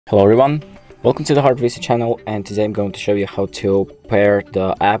Hello everyone, welcome to the HardReset channel, and today I'm going to show you how to pair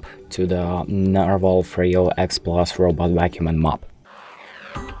the app to the Narwal Freo X Plus robot vacuum and mop.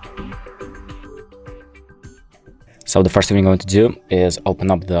 So the first thing we're going to do is open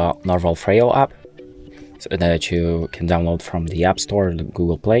up the Narwal Freo app so that you can download from the App Store or the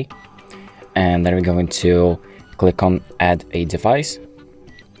Google Play. And then we're going to click on Add a Device.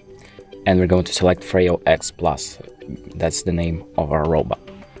 And we're going to select Freo X Plus. That's the name of our robot.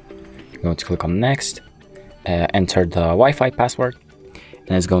 We're going to click on Next, enter the Wi-Fi password,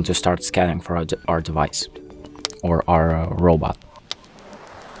 and it's going to start scanning for our device or our robot.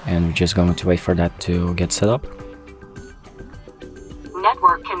 And we're just going to wait for that to get set up.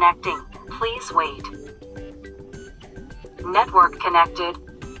 Network connecting. Please wait. Network connected.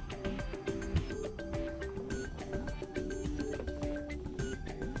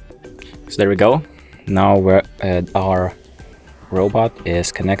 So there we go. Now our robot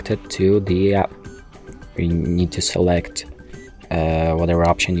is connected to the app. We need to select whatever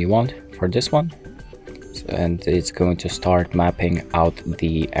option you want for this one, and it's going to start mapping out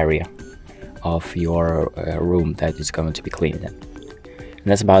the area of your room that is going to be cleaned in. And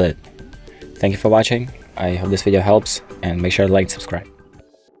that's about it. Thank you for watching. I hope this video helps, and make sure to like and subscribe.